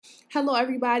Hello,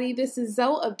 everybody. This is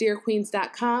Zoe of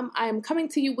DearQueens.com. I am coming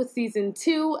to you with season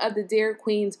 2 of the Dear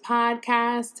Queens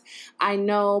podcast. I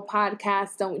know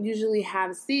podcasts don't usually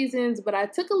have seasons, but I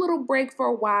took a little break for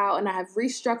a while and I have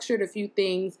restructured a few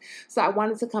things. So I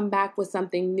wanted to come back with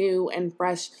something new and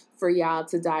fresh for y'all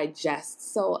to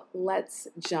digest. So let's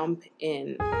jump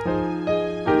in.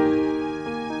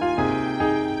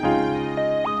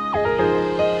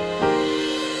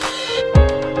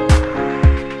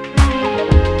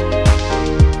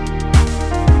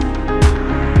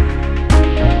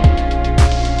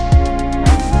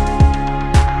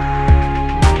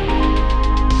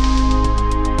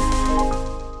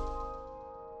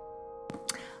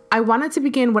 I wanted to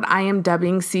begin what I am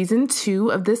dubbing season 2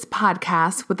 of this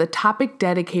podcast with a topic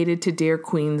dedicated to Dear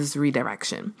Queens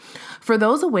redirection. For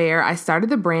those aware, I started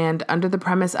the brand under the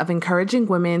premise of encouraging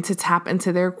women to tap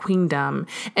into their queendom.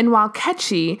 And while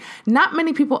catchy, not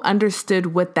many people understood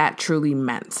what that truly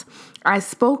meant. I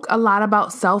spoke a lot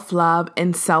about self-love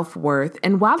and self-worth,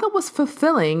 and while it was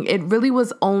fulfilling, it really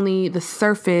was only the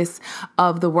surface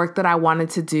of the work that I wanted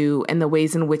to do and the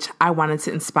ways in which I wanted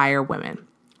to inspire women.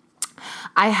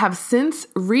 I have since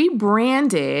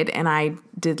rebranded, and I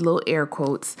did little air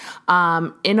quotes,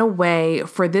 in a way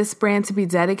for this brand to be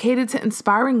dedicated to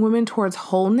inspiring women towards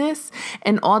wholeness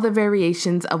and all the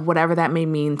variations of whatever that may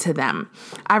mean to them.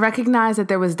 I recognize that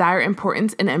there was dire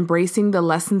importance in embracing the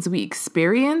lessons we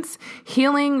experience,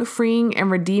 healing, freeing, and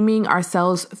redeeming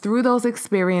ourselves through those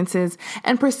experiences,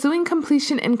 and pursuing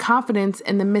completion and confidence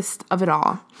in the midst of it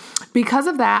all. Because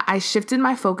of that, I shifted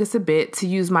my focus a bit to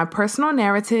use my personal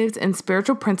narratives and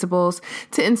spiritual principles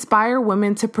to inspire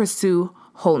women to pursue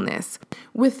wholeness.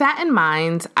 With that in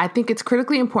mind, I think it's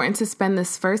critically important to spend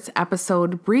this first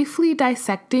episode briefly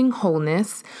dissecting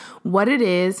wholeness, what it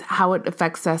is, how it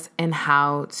affects us, and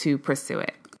how to pursue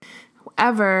it.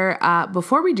 However,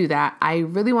 before we do that, I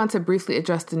really want to briefly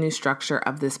address the new structure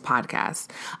of this podcast.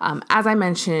 As I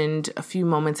mentioned a few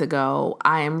moments ago,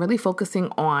 I am really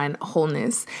focusing on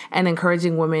wholeness and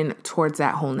encouraging women towards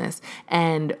that wholeness.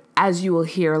 And as you will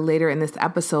hear later in this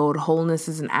episode, wholeness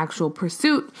is an actual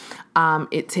pursuit.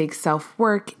 It takes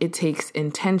self-work, it takes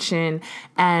intention,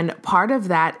 and part of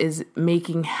that is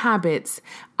making habits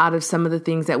out of some of the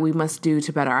things that we must do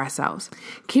to better ourselves.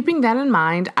 Keeping that in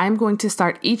mind, I'm going to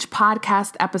start each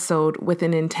podcast episode with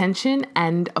an intention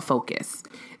and a focus.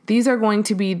 These are going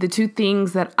to be the two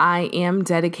things that I am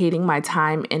dedicating my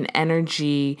time and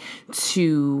energy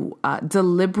to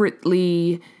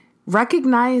deliberately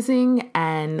recognizing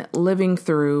and living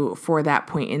through for that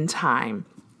point in time.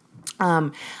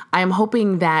 I am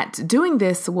hoping that doing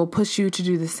this will push you to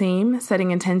do the same,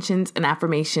 setting intentions and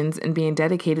affirmations and being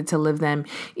dedicated to live them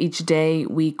each day,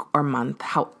 week, or month,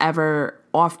 however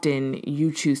often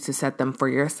you choose to set them for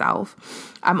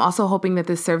yourself. I'm also hoping that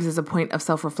this serves as a point of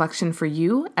self-reflection for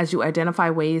you as you identify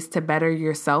ways to better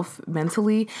yourself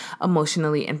mentally,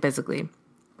 emotionally, and physically.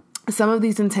 Some of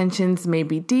these intentions may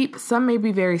be deep, some may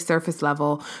be very surface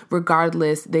level.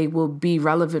 Regardless, they will be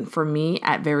relevant for me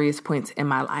at various points in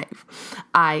my life.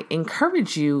 I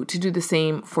encourage you to do the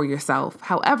same for yourself.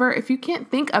 However, if you can't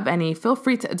think of any, feel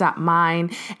free to adopt mine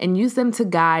and use them to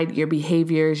guide your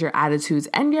behaviors, your attitudes,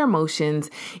 and your emotions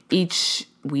each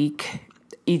week,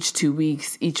 each 2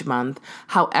 weeks, each month,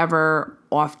 however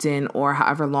often or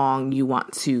however long you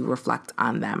want to reflect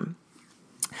on them.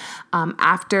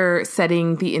 After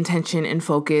setting the intention and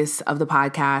focus of the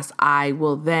podcast, I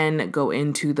will then go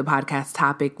into the podcast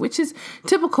topic, which is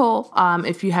typical.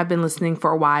 If you have been listening for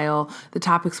a while, the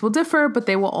topics will differ, but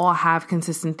they will all have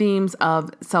consistent themes of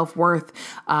self-worth,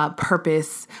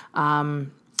 purpose,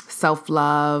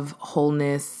 self-love,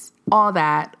 wholeness, all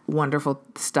that wonderful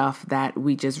stuff that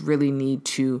we just really need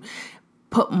to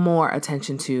put more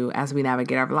attention to as we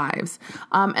navigate our lives.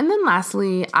 And then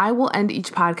lastly, I will end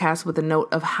each podcast with a note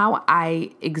of how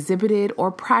I exhibited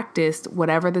or practiced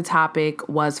whatever the topic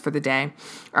was for the day.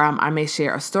 I may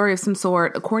share a story of some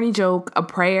sort, a corny joke, a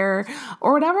prayer,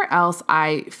 or whatever else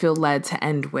I feel led to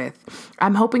end with.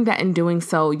 I'm hoping that in doing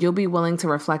so, you'll be willing to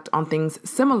reflect on things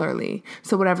similarly.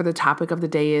 So whatever the topic of the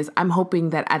day is, I'm hoping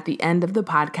that at the end of the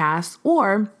podcast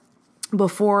or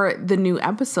before the new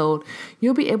episode,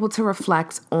 you'll be able to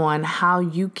reflect on how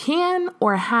you can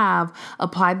or have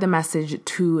applied the message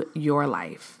to your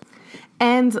life.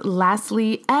 And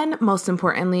lastly, and most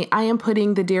importantly, I am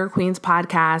putting the Dear Queens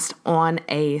podcast on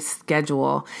a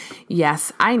schedule.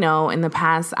 Yes, I know in the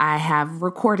past I have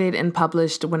recorded and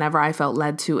published whenever I felt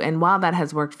led to. And while that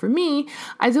has worked for me,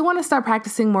 I do want to start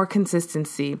practicing more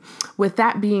consistency. With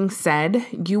that being said,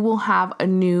 you will have a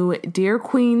new Dear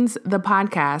Queens, the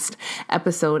podcast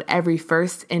episode every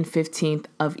 1st and 15th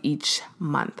of each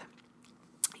month.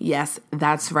 Yes,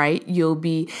 that's right. You'll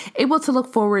be able to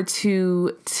look forward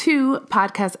to 2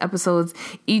 podcast episodes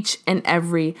each and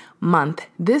every month.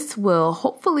 This will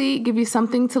hopefully give you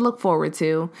something to look forward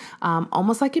to,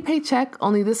 almost like your paycheck,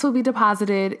 only this will be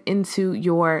deposited into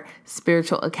your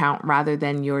spiritual account rather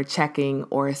than your checking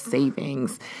or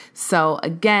savings. So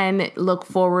again, look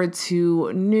forward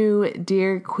to new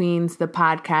Dear Queens, the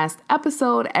podcast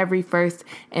episode every 1st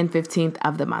and 15th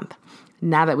of the month.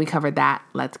 Now that we covered that,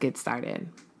 let's get started.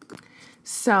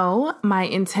 So my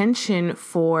intention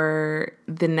for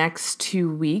the next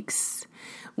 2 weeks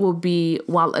will be,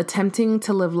 while attempting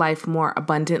to live life more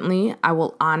abundantly, I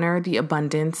will honor the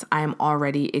abundance I am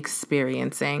already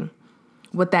experiencing.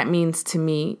 What that means to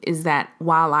me is that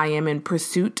while I am in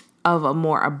pursuit of a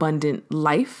more abundant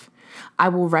life, I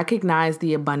will recognize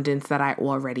the abundance that I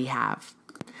already have.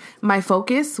 My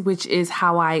focus, which is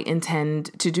how I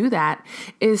intend to do that,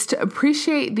 is to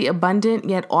appreciate the abundant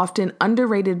yet often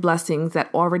underrated blessings that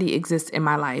already exist in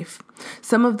my life.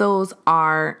 Some of those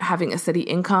are having a steady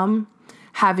income,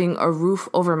 having a roof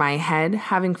over my head,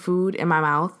 having food in my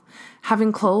mouth,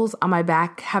 having clothes on my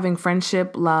back, having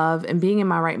friendship, love, and being in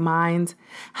my right mind,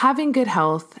 having good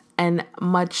health, and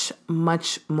much,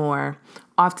 much more.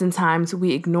 Oftentimes,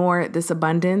 we ignore this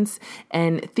abundance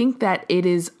and think that it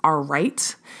is our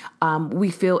right.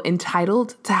 We feel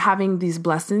entitled to having these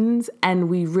blessings, and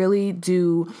we really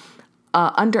do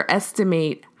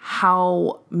underestimate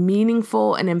how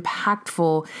meaningful and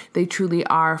impactful they truly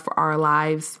are for our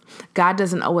lives. God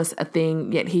doesn't owe us a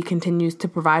thing, yet He continues to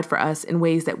provide for us in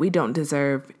ways that we don't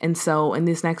deserve. And so in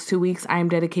these next 2 weeks, I am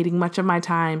dedicating much of my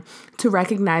time to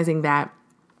recognizing that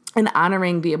and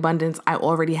honoring the abundance I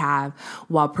already have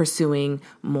while pursuing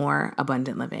more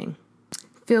abundant living.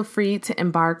 Feel free to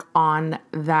embark on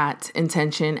that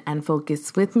intention and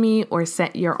focus with me, or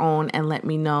set your own and let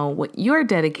me know what you're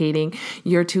dedicating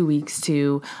your 2 weeks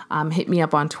to. Hit me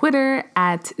up on Twitter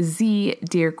at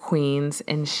 @ZDearQueens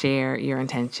and share your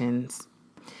intentions.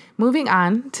 Moving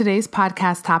on, today's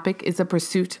podcast topic is a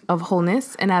pursuit of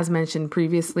wholeness. And as mentioned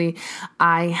previously,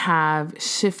 I have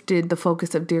shifted the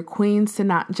focus of Dear Queens to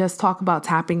not just talk about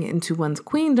tapping into one's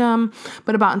queendom,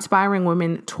 but about inspiring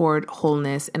women toward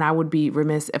wholeness. And I would be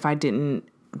remiss if I didn't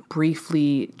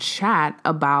briefly chat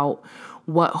about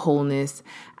what wholeness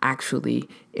actually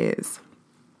is.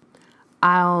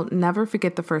 I'll never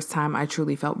forget the first time I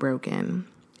truly felt broken.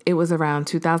 It was around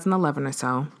 2011 or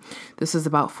so. This was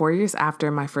about 4 years after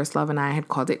my first love and I had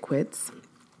called it quits.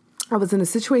 I was in a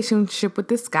situationship with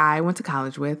this guy I went to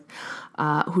college with,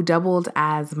 who doubled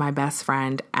as my best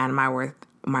friend and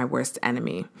my worst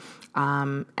enemy.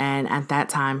 And at that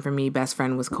time, for me, best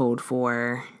friend was code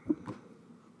for,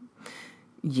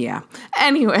 yeah.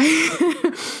 Anyway,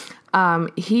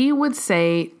 he would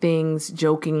say things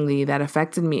jokingly that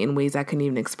affected me in ways I couldn't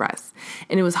even express.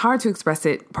 And it was hard to express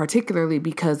it, particularly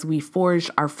because we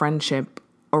forged our friendship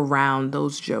around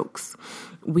those jokes.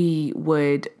 We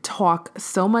would talk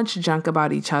so much junk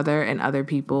about each other and other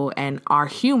people, and our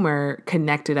humor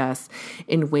connected us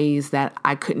in ways that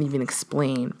I couldn't even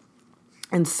explain.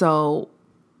 And so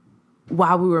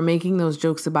while we were making those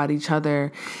jokes about each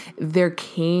other, there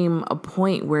came a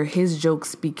point where his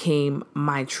jokes became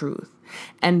my truth.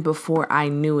 And before I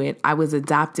knew it, I was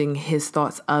adopting his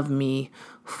thoughts of me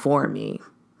for me.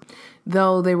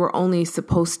 Though they were only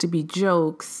supposed to be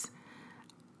jokes,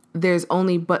 there's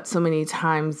only but so many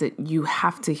times that you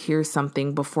have to hear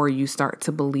something before you start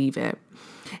to believe it.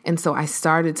 And so I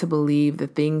started to believe the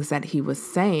things that he was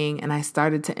saying, and I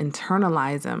started to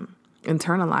internalize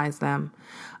them.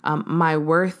 My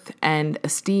worth and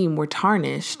esteem were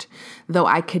tarnished, though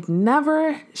I could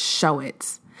never show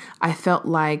it. I felt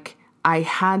like I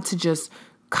had to just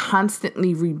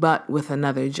constantly rebut with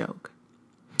another joke.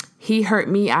 He hurt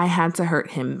me, I had to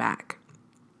hurt him back.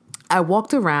 I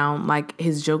walked around like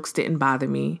his jokes didn't bother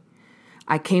me.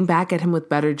 I came back at him with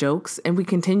better jokes, and we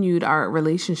continued our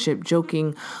relationship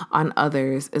joking on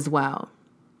others as well.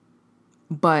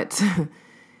 But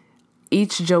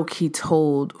each joke he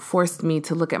told forced me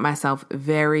to look at myself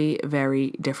very,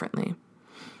 very differently.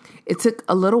 It took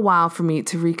a little while for me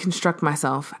to reconstruct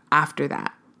myself after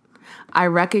that. I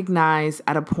recognized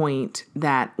at a point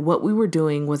that what we were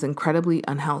doing was incredibly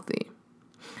unhealthy.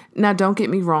 Now, don't get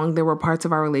me wrong, there were parts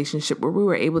of our relationship where we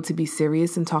were able to be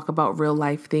serious and talk about real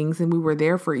life things, and we were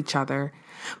there for each other.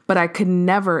 But I could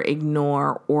never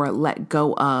ignore or let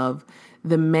go of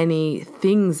the many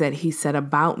things that he said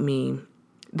about me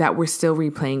that were still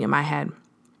replaying in my head.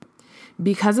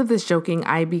 Because of this joking,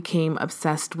 I became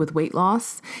obsessed with weight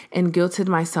loss and guilted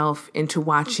myself into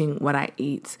watching what I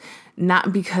ate.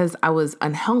 Not because I was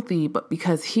unhealthy, but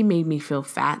because he made me feel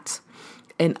fat.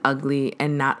 and ugly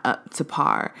and not up to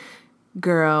par.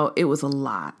 Girl, it was a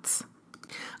lot.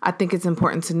 I think it's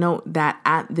important to note that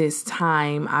at this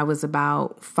time, I was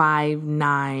about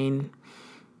 5'9",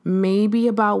 maybe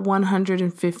about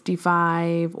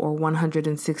 155 or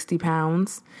 160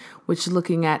 pounds, which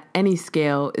looking at any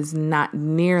scale is not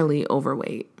nearly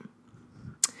overweight.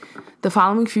 The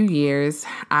following few years,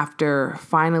 after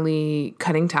finally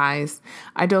cutting ties,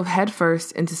 I dove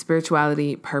headfirst into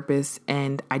spirituality, purpose,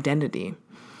 and identity.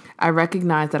 I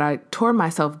recognized that I tore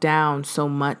myself down so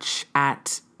much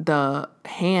at the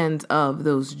hands of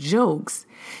those jokes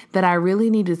that I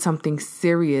really needed something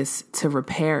serious to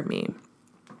repair me.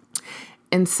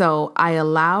 And so I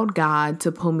allowed God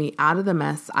to pull me out of the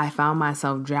mess I found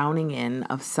myself drowning in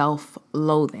of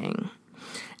self-loathing.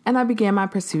 And I began my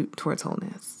pursuit towards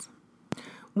wholeness.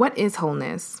 What is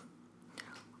wholeness?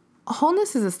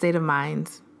 Wholeness is a state of mind.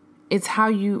 It's how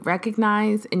you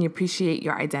recognize and you appreciate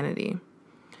your identity.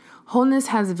 Wholeness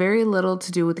has very little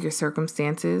to do with your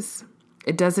circumstances.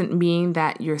 It doesn't mean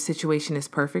that your situation is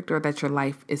perfect or that your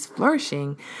life is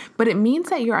flourishing, but it means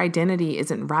that your identity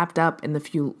isn't wrapped up in the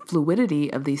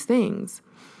fluidity of these things.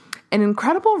 An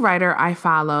incredible writer I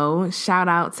follow, shout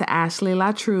out to Ashley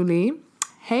LaTruly,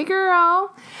 hey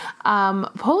girl,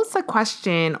 posed a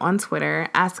question on Twitter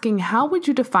asking, how would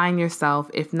you define yourself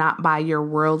if not by your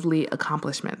worldly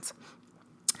accomplishments?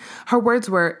 Her words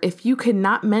were, if you could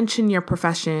not mention your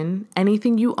profession,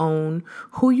 anything you own,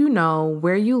 who you know,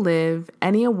 where you live,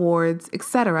 any awards,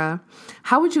 etc.,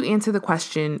 how would you answer the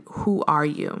question, who are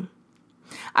you?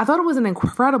 I thought it was an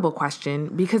incredible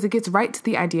question because it gets right to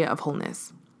the idea of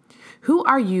wholeness. Who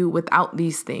are you without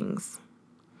these things?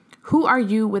 Who are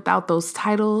you without those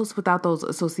titles, without those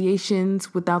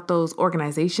associations, without those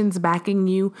organizations backing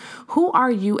you? Who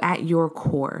are you at your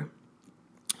core?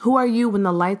 Who are you when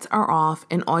the lights are off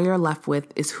and all you're left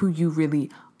with is who you really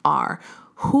are?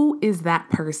 Who is that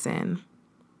person?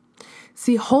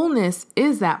 See, wholeness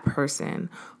is that person.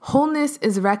 Wholeness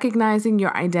is recognizing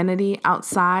your identity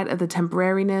outside of the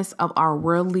temporariness of our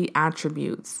worldly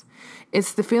attributes.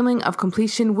 It's the feeling of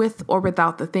completion with or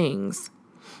without the things.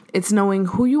 It's knowing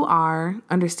who you are,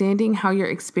 understanding how your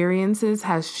experiences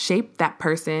have shaped that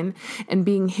person, and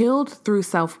being healed through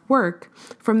self-work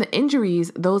from the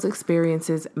injuries those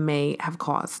experiences may have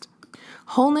caused.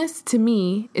 Wholeness, to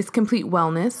me, is complete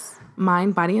wellness,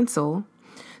 mind, body, and soul,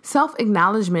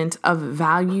 self-acknowledgement of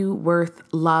value, worth,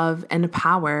 love, and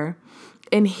power,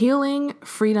 and healing,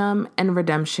 freedom, and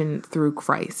redemption through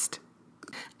Christ.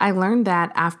 I learned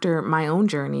that after my own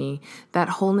journey, that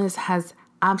wholeness has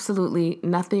absolutely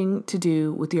nothing to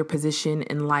do with your position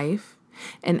in life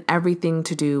and everything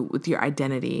to do with your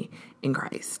identity in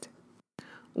Christ.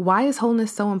 Why is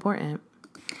wholeness so important?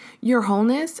 Your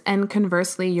wholeness and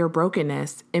conversely your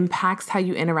brokenness impacts how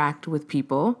you interact with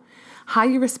people, how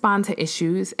you respond to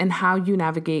issues, and how you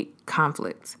navigate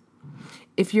conflict.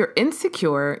 If you're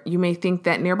insecure, you may think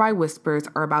that nearby whispers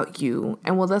are about you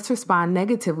and will thus respond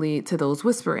negatively to those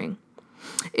whispering.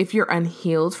 If you're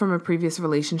unhealed from a previous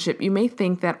relationship, you may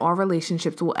think that all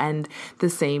relationships will end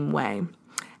the same way.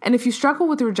 And if you struggle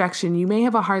with rejection, you may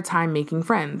have a hard time making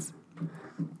friends.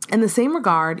 In the same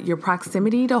regard, your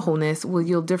proximity to wholeness will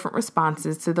yield different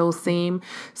responses to those same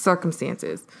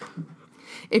circumstances.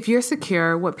 If you're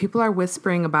secure, what people are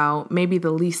whispering about may be the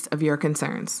least of your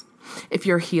concerns. If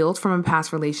you're healed from a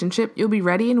past relationship, you'll be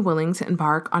ready and willing to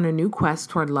embark on a new quest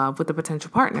toward love with a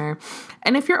potential partner.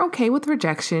 And if you're okay with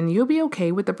rejection, you'll be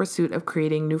okay with the pursuit of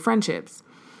creating new friendships.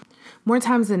 More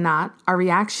times than not, our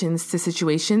reactions to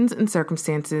situations and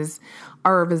circumstances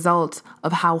are a result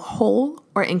of how whole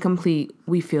or incomplete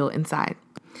we feel inside.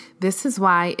 This is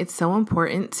why it's so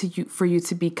important for you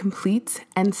to be complete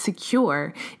and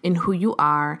secure in who you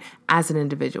are as an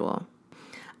individual.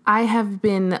 I have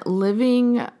been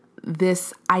living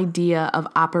this idea of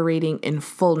operating in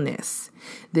fullness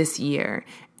this year.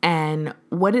 And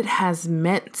what it has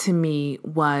meant to me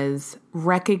was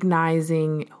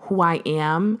recognizing who I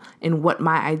am and what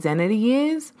my identity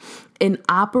is and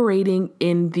operating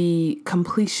in the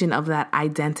completion of that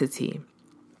identity.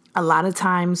 A lot of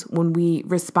times when we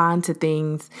respond to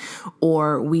things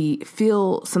or we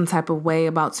feel some type of way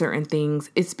about certain things,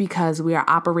 it's because we are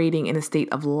operating in a state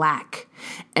of lack.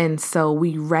 And so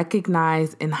we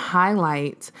recognize and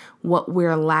highlight what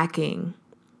we're lacking.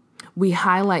 We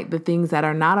highlight the things that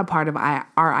are not a part of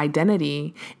our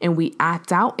identity, and we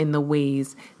act out in the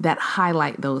ways that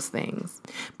highlight those things.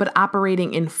 But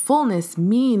operating in fullness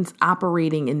means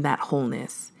operating in that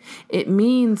wholeness. It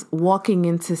means walking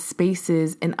into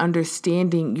spaces and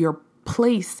understanding your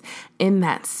place in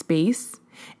that space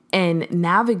and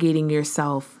navigating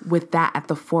yourself with that at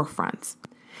the forefront.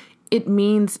 It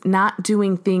means not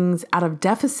doing things out of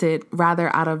deficit,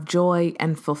 rather out of joy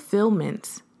and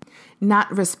fulfillment.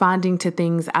 Not responding to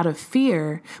things out of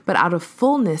fear, but out of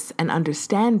fullness and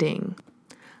understanding.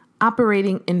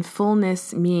 Operating in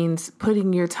fullness means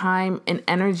putting your time and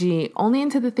energy only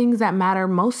into the things that matter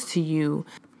most to you.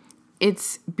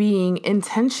 It's being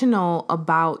intentional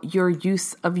about your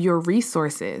use of your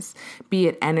resources, be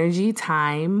it energy,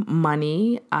 time,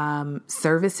 money,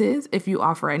 services, if you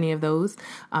offer any of those,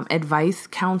 advice,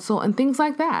 counsel, and things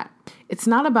like that. It's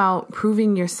not about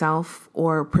proving yourself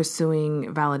or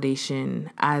pursuing validation,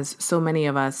 as so many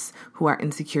of us who are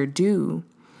insecure do,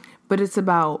 but it's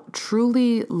about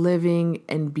truly living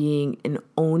and being and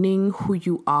owning who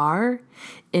you are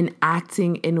and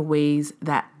acting in ways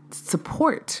that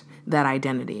support that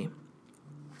identity.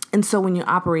 And so when you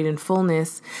operate in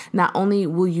fullness, not only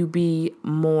will you be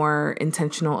more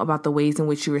intentional about the ways in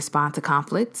which you respond to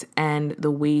conflict and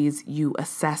the ways you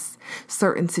assess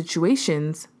certain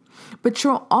situations, but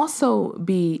you'll also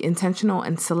be intentional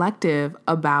and selective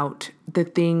about the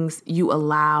things you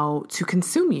allow to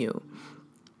consume you.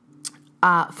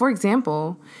 For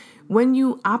example, when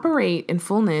you operate in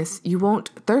fullness, you won't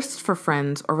thirst for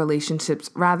friends or relationships.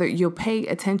 Rather, you'll pay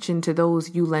attention to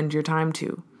those you lend your time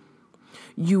to.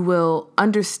 You will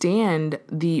understand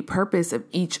the purpose of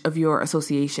each of your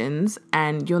associations,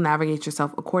 and you'll navigate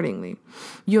yourself accordingly.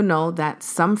 You'll know that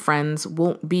some friends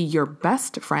won't be your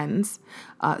best friends.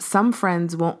 Some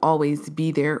friends won't always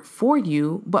be there for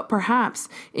you, but perhaps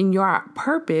in your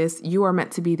purpose, you are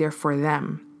meant to be there for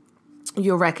them.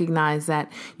 You'll recognize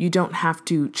that you don't have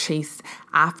to chase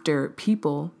after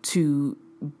people to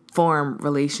form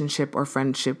relationship or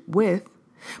friendship with,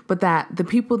 but that the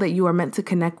people that you are meant to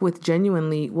connect with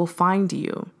genuinely will find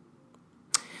you.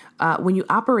 When you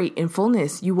operate in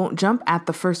fullness, you won't jump at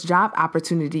the first job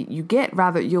opportunity you get.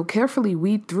 Rather, you'll carefully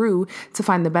weed through to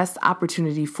find the best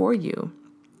opportunity for you.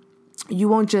 You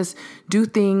won't just do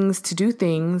things to do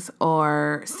things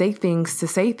or say things to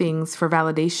say things for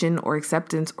validation or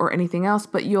acceptance or anything else,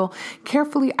 but you'll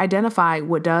carefully identify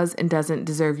what does and doesn't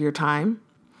deserve your time.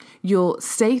 You'll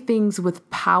say things with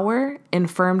power and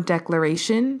firm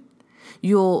declaration.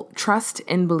 You'll trust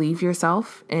and believe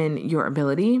yourself and your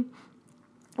ability.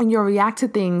 And you'll react to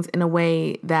things in a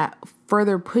way that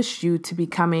further push you to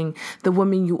becoming the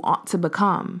woman you ought to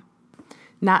become.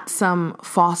 Not some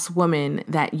false woman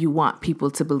that you want people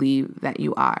to believe that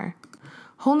you are.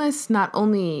 Wholeness not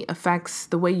only affects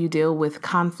the way you deal with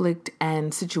conflict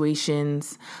and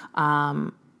situations,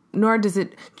 nor does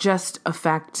it just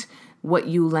affect what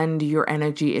you lend your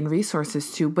energy and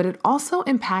resources to, but it also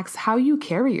impacts how you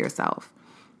carry yourself,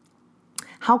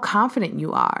 how confident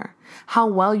you are, how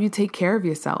well you take care of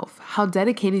yourself, how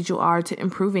dedicated you are to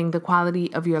improving the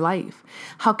quality of your life,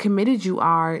 how committed you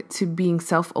are to being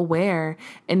self-aware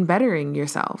and bettering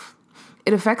yourself.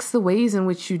 It affects the ways in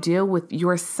which you deal with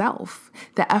yourself,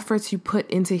 the efforts you put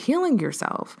into healing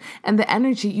yourself, and the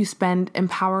energy you spend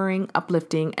empowering,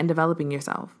 uplifting, and developing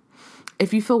yourself.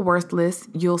 If you feel worthless,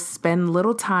 you'll spend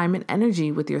little time and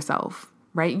energy with yourself.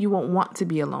 Right? You won't want to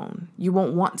be alone. You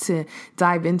won't want to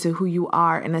dive into who you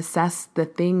are and assess the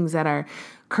things that are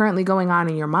currently going on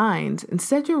in your mind.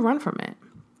 Instead, you'll run from it.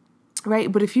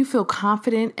 Right? But if you feel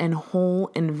confident and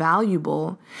whole and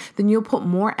valuable, then you'll put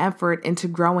more effort into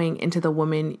growing into the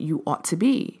woman you ought to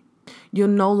be. You'll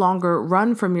no longer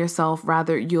run from yourself.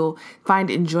 Rather, you'll find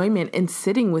enjoyment in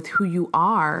sitting with who you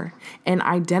are and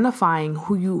identifying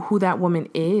who that woman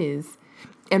is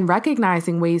and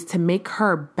recognizing ways to make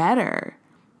her better.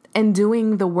 And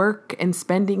doing the work and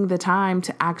spending the time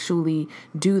to actually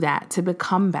do that, to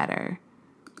become better.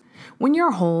 When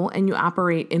you're whole and you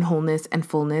operate in wholeness and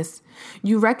fullness,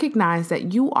 you recognize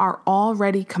that you are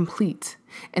already complete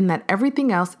and that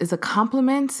everything else is a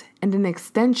complement and an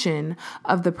extension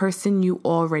of the person you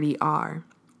already are.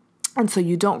 And so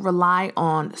you don't rely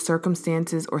on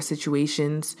circumstances or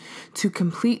situations to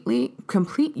completely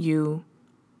complete you.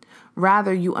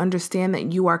 Rather, you understand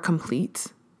that you are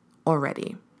complete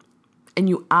already. And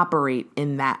you operate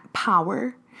in that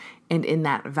power and in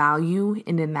that value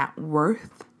and in that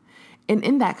worth and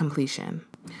in that completion.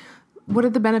 What are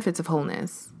the benefits of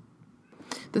wholeness?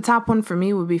 The top one for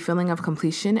me would be feeling of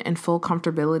completion and full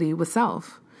comfortability with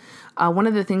self. One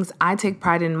of the things I take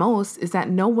pride in most is that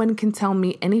no one can tell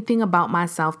me anything about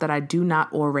myself that I do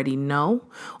not already know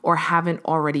or haven't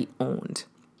already owned.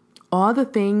 All the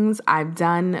things I've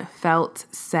done, felt,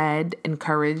 said,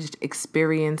 encouraged,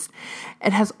 experienced,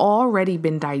 it has already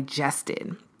been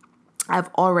digested. I've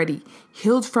already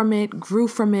healed from it, grew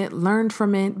from it, learned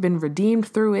from it, been redeemed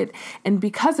through it. And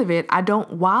because of it, I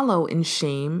don't wallow in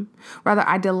shame. Rather,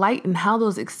 I delight in how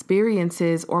those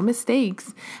experiences or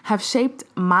mistakes have shaped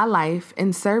my life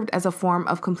and served as a form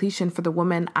of completion for the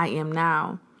woman I am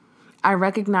now. I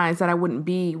recognize that I wouldn't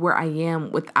be where I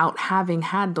am without having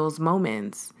had those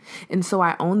moments. And so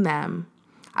I own them.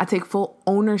 I take full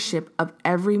ownership of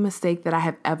every mistake that I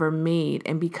have ever made.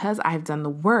 And because I have done the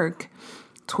work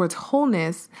towards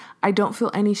wholeness, I don't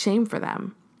feel any shame for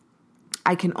them.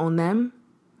 I can own them.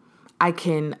 I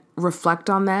can reflect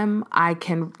on them. I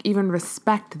can even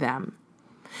respect them.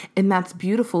 And that's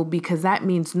beautiful because that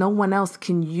means no one else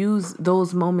can use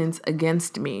those moments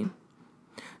against me.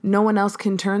 No one else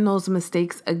can turn those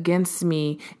mistakes against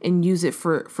me and use it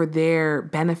for their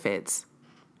benefits.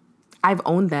 I've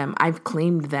owned them. I've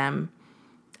claimed them.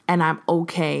 And I'm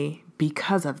okay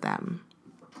because of them.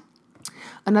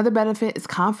 Another benefit is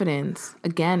confidence.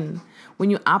 Again, when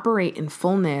you operate in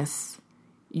fullness,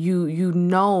 you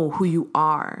know who you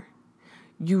are.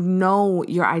 You know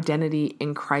your identity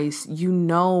in Christ. You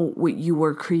know what you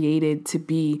were created to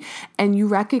be. And you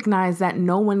recognize that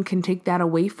no one can take that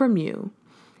away from you.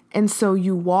 And so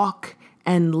you walk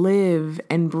and live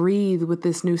and breathe with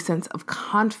this new sense of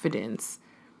confidence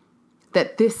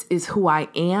that this is who I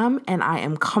am and I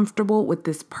am comfortable with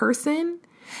this person.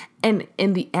 And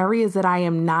in the areas that I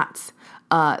am not,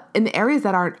 in the areas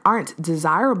that aren't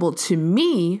desirable to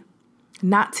me,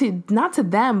 not to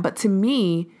them, but to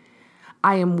me,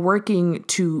 I am working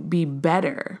to be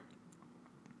better.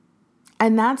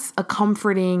 And that's a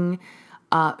comforting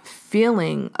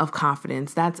feeling of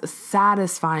confidence. That's a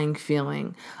satisfying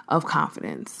feeling of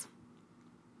confidence.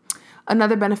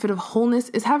 Another benefit of wholeness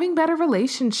is having better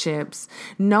relationships,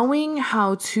 knowing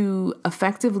how to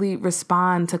effectively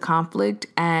respond to conflict.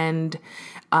 And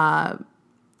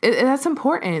that's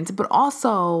important, but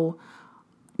also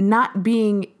not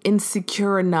being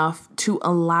insecure enough to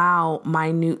allow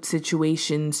minute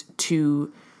situations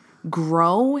to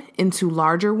grow into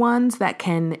larger ones that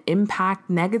can impact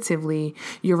negatively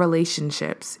your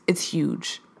relationships. It's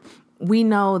huge. We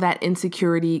know that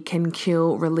insecurity can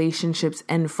kill relationships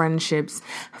and friendships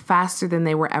faster than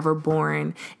they were ever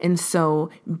born. And so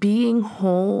being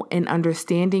whole and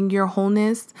understanding your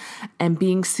wholeness and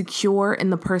being secure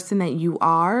in the person that you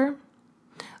are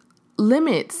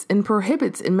limits and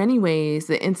prohibits in many ways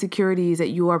the insecurities that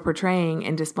you are portraying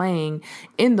and displaying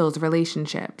in those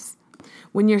relationships.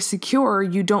 When you're secure,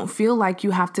 you don't feel like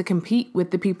you have to compete with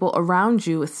the people around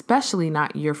you, especially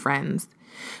not your friends.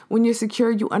 When you're secure,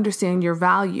 you understand your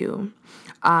value.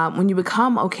 When you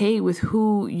become okay with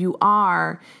who you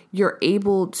are, you're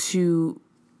able to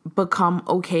become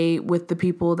okay with the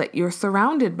people that you're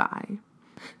surrounded by.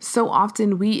 So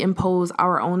often we impose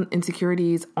our own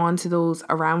insecurities onto those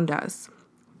around us.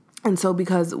 And so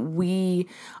because we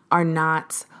are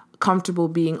not comfortable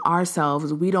being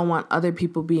ourselves, we don't want other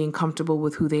people being comfortable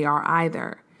with who they are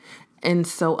either. And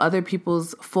so other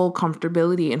people's full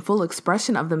comfortability and full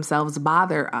expression of themselves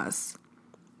bother us.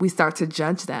 We start to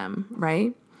judge them,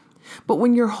 right? But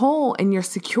when you're whole and you're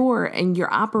secure and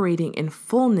you're operating in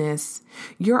fullness,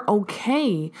 you're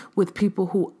okay with people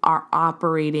who are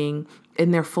operating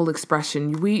in their full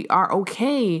expression. We are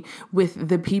okay with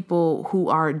the people who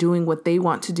are doing what they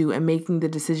want to do and making the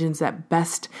decisions that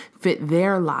best fit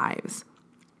their lives.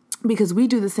 Because we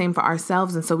do the same for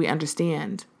ourselves, and so we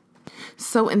understand.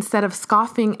 So instead of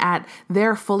scoffing at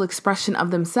their full expression of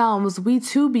themselves, we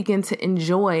too begin to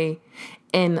enjoy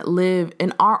and live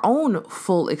in our own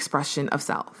full expression of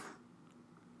self.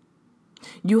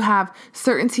 You have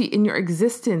certainty in your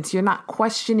existence. You're not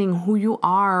questioning who you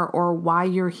are or why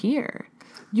you're here.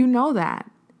 You know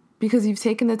that because you've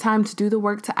taken the time to do the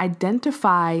work to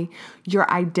identify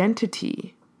your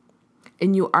identity,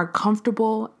 and you are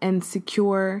comfortable and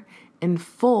secure and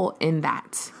full in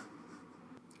that.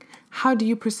 How do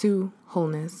you pursue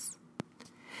wholeness?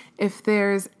 If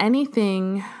there's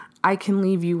anything I can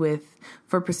leave you with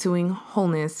for pursuing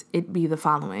wholeness, it'd be the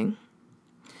following.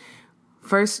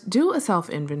 First, do a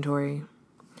self-inventory.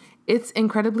 It's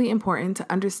incredibly important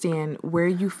to understand where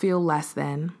you feel less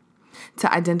than,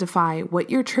 to identify what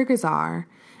your triggers are,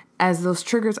 as those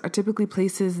triggers are typically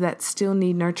places that still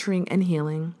need nurturing and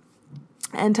healing,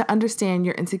 and to understand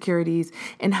your insecurities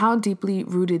and how deeply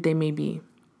rooted they may be.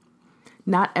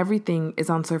 Not everything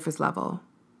is on surface level.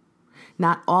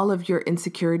 Not all of your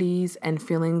insecurities and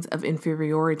feelings of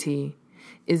inferiority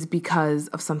is because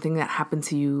of something that happened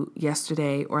to you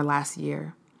yesterday or last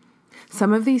year.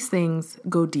 Some of these things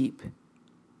go deep.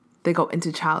 They go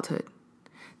into childhood.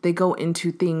 They go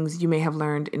into things you may have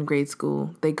learned in grade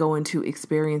school. They go into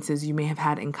experiences you may have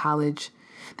had in college.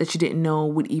 that you didn't know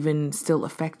would even still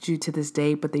affect you to this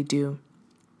day, but they do.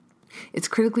 It's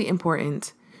critically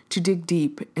important to dig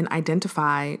deep and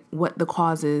identify what the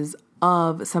causes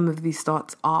of some of these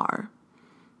thoughts are.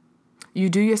 You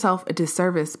do yourself a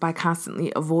disservice by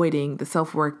constantly avoiding the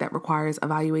self-work that requires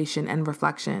evaluation and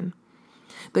reflection.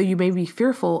 Though you may be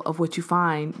fearful of what you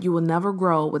find, you will never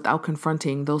grow without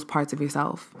confronting those parts of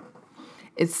yourself.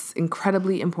 It's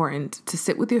incredibly important to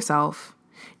sit with yourself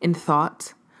in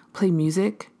thought, play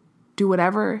music, do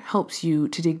whatever helps you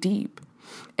to dig deep,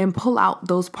 and pull out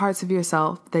those parts of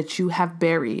yourself that you have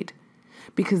buried,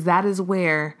 because that is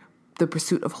where the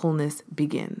pursuit of wholeness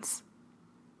begins.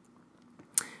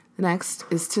 The next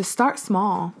is to start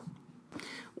small.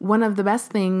 One of the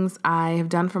best things I have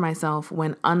done for myself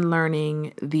when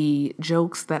unlearning the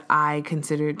jokes that I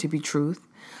considered to be truth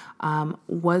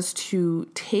was to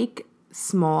take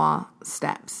small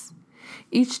steps.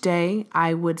 Each day,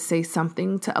 I would say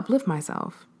something to uplift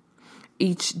myself.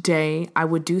 Each day, I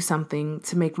would do something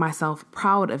to make myself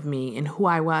proud of me and who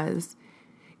I was.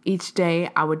 Each day,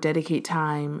 I would dedicate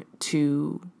time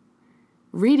to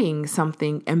reading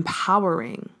something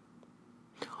empowering.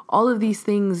 All of these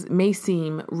things may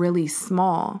seem really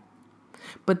small,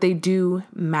 but they do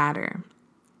matter.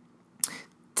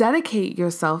 Dedicate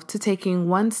yourself to taking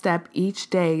one step each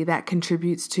day that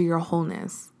contributes to your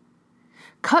wholeness.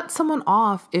 Cut someone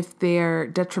off if they're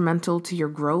detrimental to your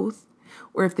growth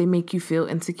or if they make you feel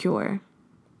insecure.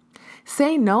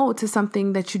 Say no to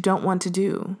something that you don't want to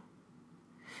do.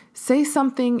 Say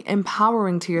something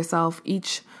empowering to yourself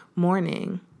each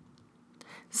morning.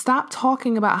 Stop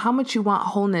talking about how much you want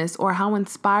wholeness or how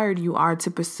inspired you are to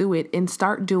pursue it, and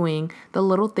start doing the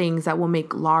little things that will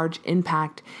make large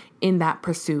impact in that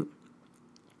pursuit.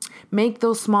 Make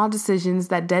those small decisions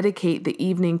that dedicate the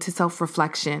evening to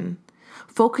self-reflection.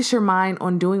 Focus your mind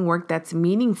on doing work that's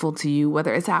meaningful to you,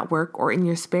 whether it's at work or in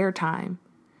your spare time.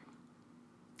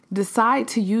 Decide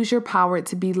to use your power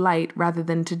to be light rather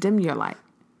than to dim your light.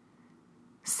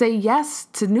 Say yes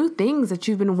to new things that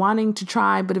you've been wanting to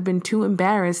try but have been too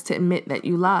embarrassed to admit that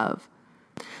you love.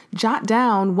 Jot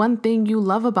down one thing you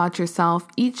love about yourself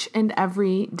each and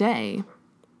every day.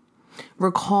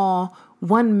 Recall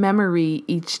one memory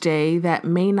each day that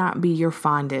may not be your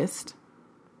fondest.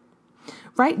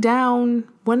 Write down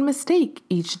one mistake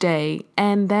each day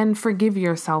and then forgive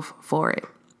yourself for it.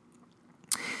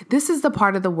 This is the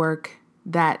part of the work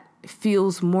that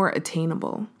feels more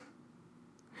attainable.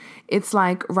 It's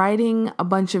like writing a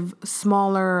bunch of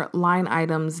smaller line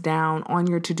items down on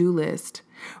your to-do list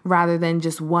rather than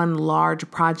just one large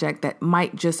project that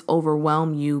might just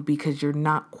overwhelm you because you're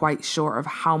not quite sure of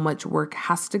how much work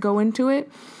has to go into it.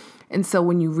 And so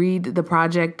when you read the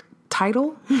project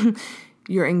title,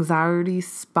 your anxiety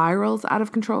spirals out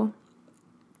of control.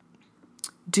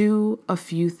 Do a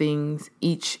few things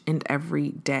each and every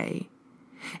day.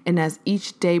 And as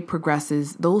each day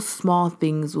progresses, those small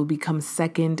things will become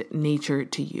second nature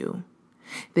to you.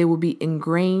 They will be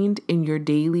ingrained in your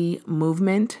daily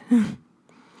movement.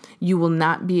 You will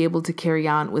not be able to carry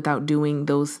on without doing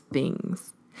those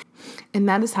things. And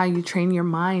that is how you train your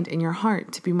mind and your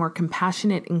heart to be more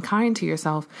compassionate and kind to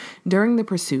yourself during the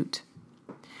pursuit.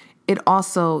 It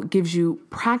also gives you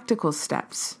practical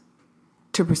steps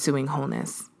to pursuing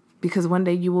wholeness, because one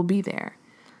day you will be there.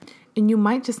 And you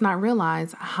might just not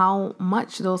realize how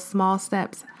much those small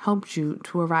steps helped you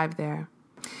to arrive there.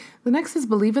 The next is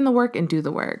believe in the work and do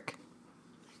the work.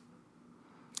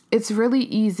 It's really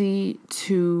easy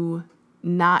to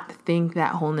not think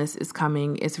that wholeness is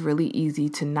coming. It's really easy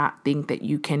to not think that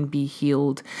you can be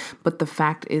healed. But the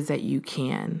fact is that you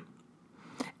can.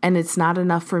 And it's not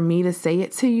enough for me to say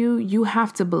it to you. You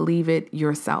have to believe it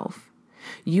yourself.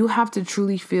 You have to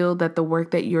truly feel that the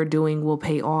work that you're doing will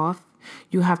pay off.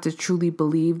 You have to truly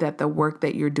believe that the work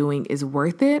that you're doing is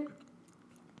worth it.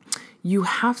 You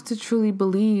have to truly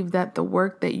believe that the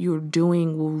work that you're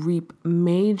doing will reap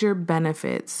major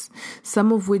benefits,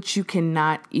 some of which you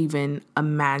cannot even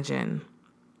imagine.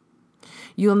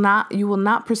 You will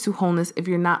not pursue wholeness if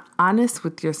you're not honest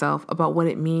with yourself about what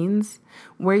it means,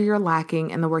 where you're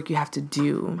lacking, and the work you have to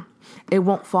do. It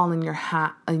won't fall in your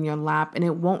lap, and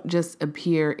it won't just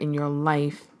appear in your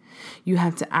life. You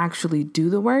have to actually do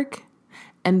the work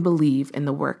and believe in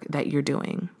the work that you're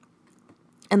doing.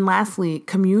 And lastly,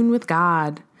 commune with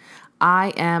God.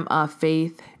 I am a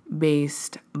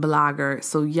faith-based blogger,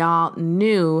 so y'all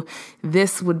knew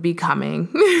this would be coming.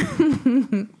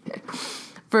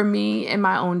 For me, in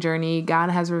my own journey, God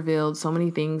has revealed so many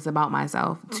things about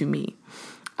myself to me.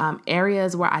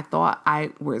 Areas where I thought I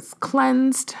was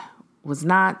cleansed, was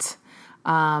not.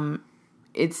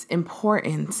 it's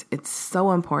important. It's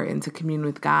so important to commune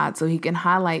with God so he can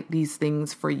highlight these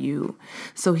things for you,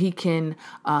 so he can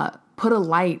put a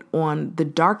light on the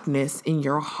darkness in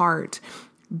your heart,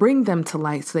 bring them to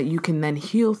light so that you can then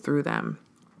heal through them.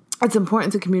 It's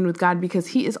important to commune with God because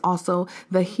he is also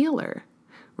the healer,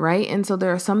 right? And so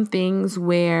there are some things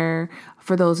where,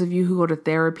 for those of you who go to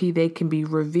therapy, they can be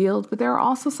revealed, but there are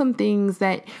also some things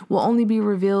that will only be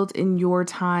revealed in your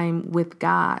time with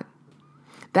God.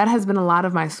 That has been a lot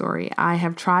of my story. I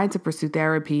have tried to pursue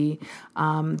therapy,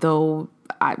 though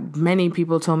many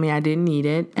people told me I didn't need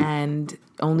it, and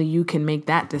only you can make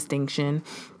that distinction.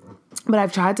 But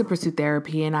I've tried to pursue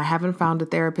therapy and I haven't found a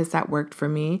therapist that worked for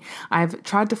me. I've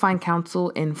tried to find counsel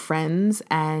in friends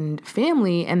and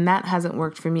family, and that hasn't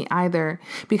worked for me either,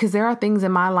 because there are things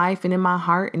in my life and in my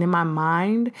heart and in my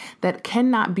mind that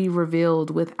cannot be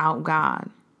revealed without God.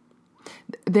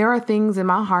 There are things in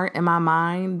my heart and my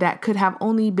mind that could have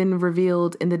only been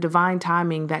revealed in the divine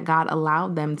timing that God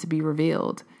allowed them to be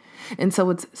revealed. And so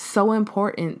it's so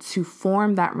important to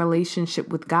form that relationship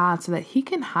with God so that he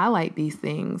can highlight these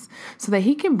things, so that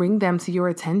he can bring them to your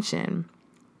attention.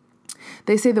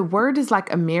 They say the word is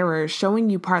like a mirror showing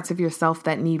you parts of yourself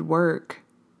that need work.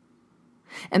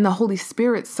 And the Holy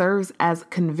Spirit serves as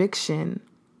conviction.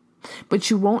 But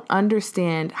you won't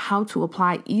understand how to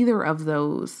apply either of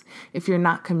those if you're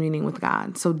not communing with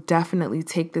God. So definitely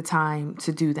take the time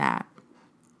to do that.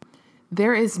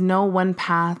 There is no one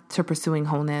path to pursuing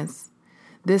wholeness.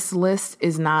 This list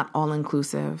is not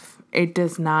all-inclusive. It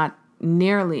does not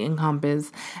nearly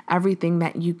encompass everything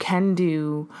that you can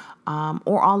do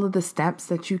or all of the steps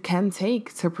that you can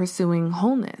take to pursuing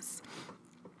wholeness.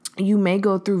 You may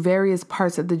go through various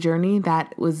parts of the journey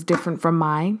that was different from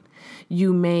mine.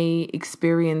 You may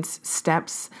experience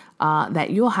steps that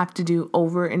you'll have to do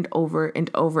over and over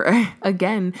and over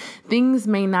again. Things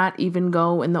may not even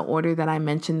go in the order that I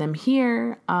mentioned them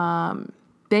here.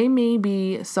 They may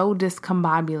be so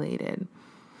discombobulated.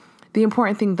 The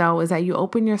important thing, though, is that you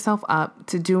open yourself up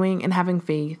to doing and having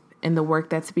faith in the work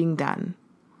that's being done,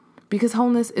 because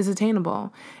wholeness is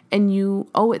attainable and you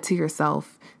owe it to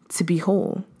yourself to be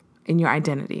whole in your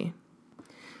identity.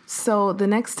 So the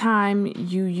next time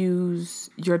you use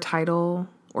your title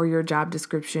or your job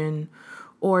description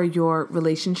or your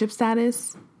relationship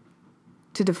status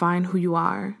to define who you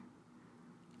are,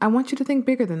 I want you to think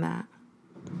bigger than that.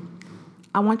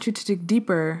 I want you to dig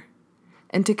deeper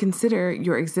and to consider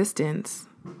your existence.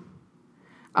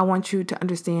 I want you to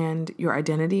understand your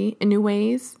identity in new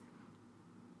ways,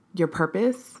 your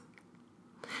purpose,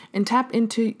 and tap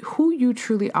into who you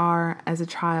truly are as a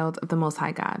child of the Most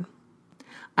High God.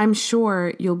 I'm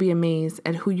sure you'll be amazed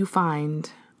at who you find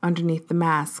underneath the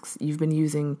masks you've been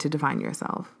using to define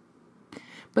yourself.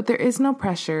 But there is no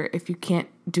pressure if you can't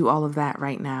do all of that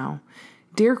right now.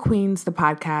 Dear Queens, the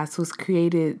podcast was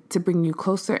created to bring you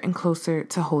closer and closer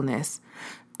to wholeness.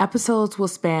 Episodes will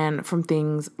span from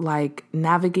things like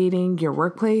navigating your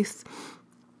workplace,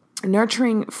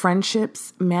 nurturing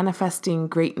friendships, manifesting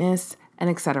greatness, and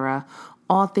etc.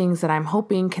 All things that I'm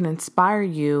hoping can inspire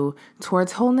you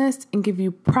towards wholeness and give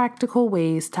you practical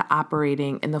ways to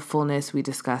operating in the fullness we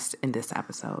discussed in this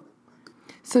episode.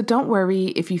 So don't worry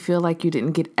if you feel like you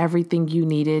didn't get everything you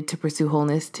needed to pursue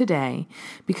wholeness today,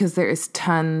 because there is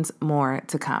tons more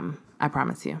to come. I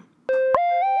promise you.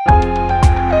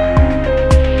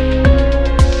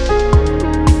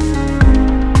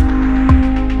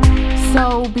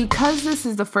 So because this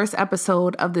is the first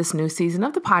episode of this new season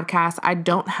of the podcast, I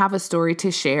don't have a story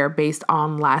to share based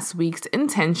on last week's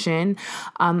intention.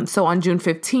 So on June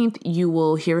 15th, you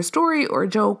will hear a story or a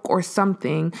joke or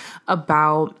something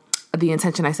about the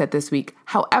intention I set this week.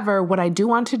 However, what I do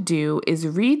want to do is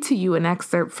read to you an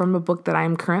excerpt from a book that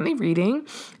I'm currently reading.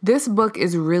 This book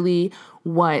is really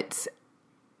what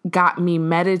got me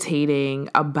meditating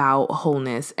about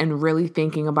wholeness and really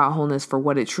thinking about wholeness for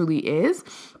what it truly is.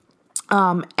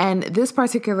 And this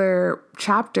particular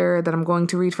chapter that I'm going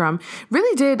to read from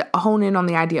really did hone in on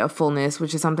the idea of fullness,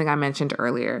 which is something I mentioned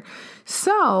earlier.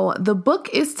 So the book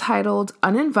is titled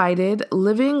Uninvited: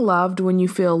 Living Loved When You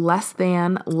Feel Less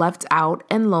Than, Left Out,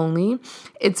 and Lonely.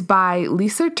 It's by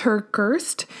Lisa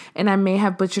TerKeurst, and I may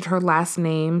have butchered her last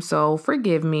name, so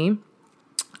forgive me.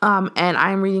 And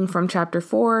I'm reading from chapter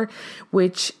 4,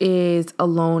 which is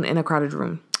Alone in a Crowded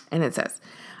Room. And it says,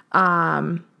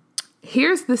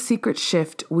 here's the secret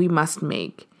shift we must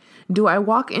make. Do I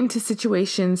walk into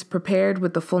situations prepared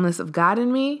with the fullness of God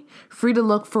in me, free to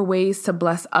look for ways to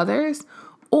bless others?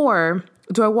 Or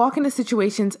do I walk into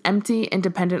situations empty and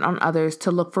dependent on others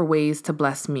to look for ways to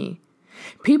bless me?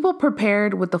 People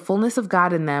prepared with the fullness of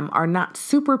God in them are not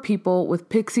super people with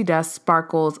pixie dust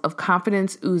sparkles of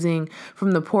confidence oozing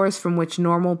from the pores from which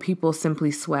normal people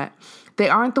simply sweat. They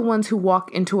aren't the ones who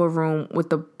walk into a room with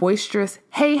the boisterous,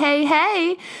 hey, hey,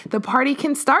 hey, the party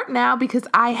can start now because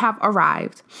I have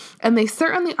arrived. And they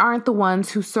certainly aren't the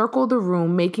ones who circle the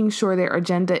room making sure their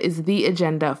agenda is the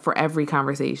agenda for every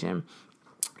conversation.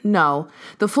 No,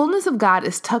 the fullness of God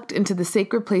is tucked into the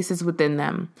sacred places within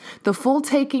them. The full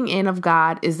taking in of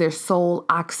God is their soul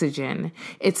oxygen.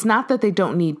 It's not that they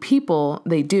don't need people,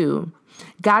 they do.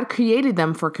 God created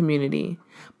them for community.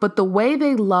 But the way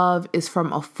they love is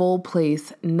from a full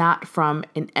place, not from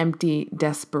an empty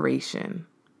desperation.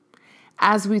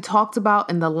 As we talked about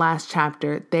in the last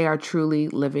chapter, they are truly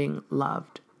living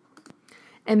loved.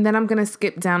 And then I'm going to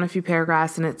skip down a few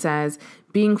paragraphs and it says,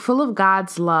 being full of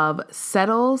God's love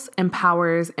settles,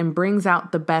 empowers, and brings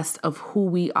out the best of who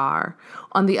we are.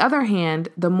 On the other hand,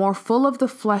 the more full of the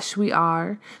flesh we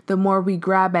are, the more we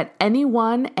grab at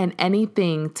anyone and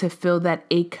anything to fill that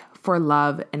ache for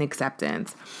love and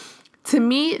acceptance. To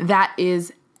me, that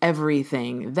is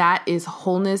everything. That is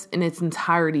wholeness in its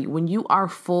entirety. When you are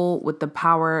full with the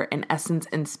power and essence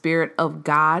and spirit of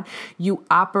God, you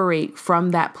operate from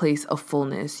that place of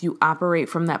fullness. You operate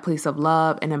from that place of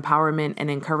love and empowerment and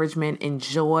encouragement and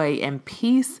joy and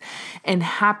peace and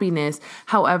happiness.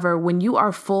 However, when you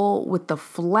are full with the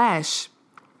flesh,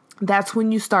 that's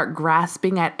when you start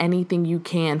grasping at anything you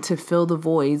can to fill the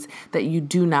voids that you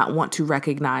do not want to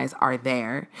recognize are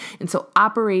there. And so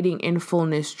operating in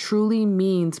fullness truly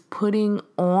means putting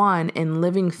on and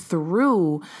living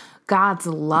through God's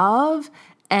love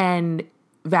and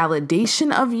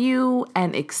validation of you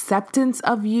and acceptance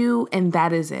of you. And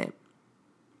that is it.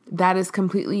 That is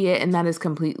completely it. And that is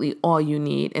completely all you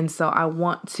need. And so I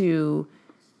want to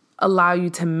allow you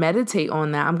to meditate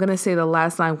on that. I'm going to say the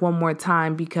last line one more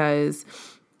time because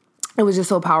it was just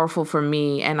so powerful for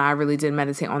me, and I really did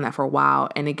meditate on that for a while.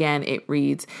 And again, it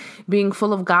reads, being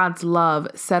full of God's love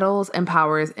settles,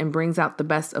 empowers, and brings out the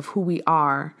best of who we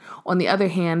are. On the other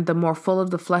hand, the more full of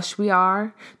the flesh we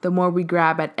are, the more we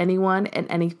grab at anyone and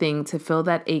anything to fill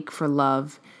that ache for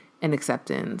love and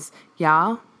acceptance.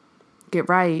 Y'all, get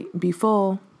right, be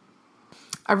full.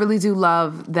 I really do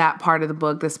love that part of the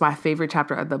book. That's my favorite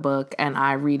chapter of the book, and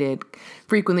I read it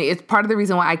frequently. It's part of the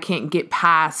reason why I can't get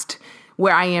past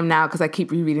where I am now because I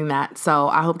keep rereading that. So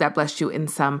I hope that blessed you in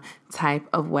some type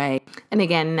of way. And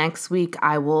again, next week,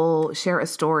 I will share a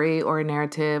story or a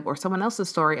narrative or someone else's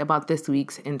story about this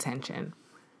week's intention.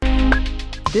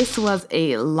 This was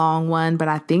a long one, but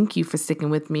I thank you for sticking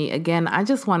with me. Again, I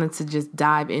just wanted to just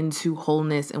dive into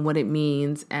wholeness and what it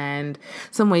means and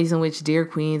some ways in which Dear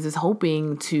Queens is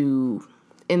hoping to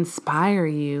inspire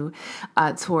you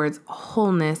towards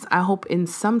wholeness. I hope in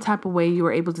some type of way you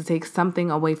were able to take something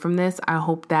away from this. I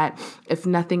hope that if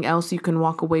nothing else, you can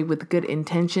walk away with good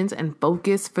intentions and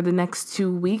focus for the next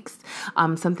 2 weeks,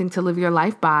 something to live your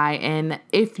life by. And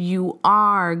if you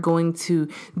are going to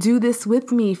do this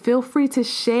with me, feel free to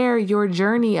share your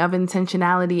journey of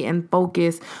intentionality and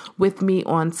focus with me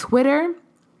on Twitter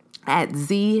at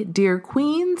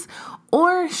 @ZDearQueens,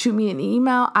 or shoot me an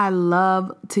email. I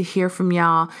love to hear from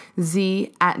y'all,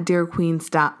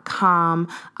 z@dearqueens.com.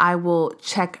 I will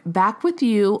check back with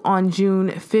you on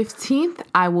June 15th.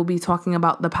 I will be talking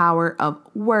about the power of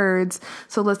words.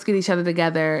 So let's get each other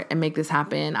together and make this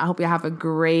happen. I hope you have a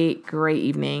great, great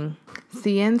evening.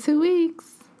 See you in 2 weeks.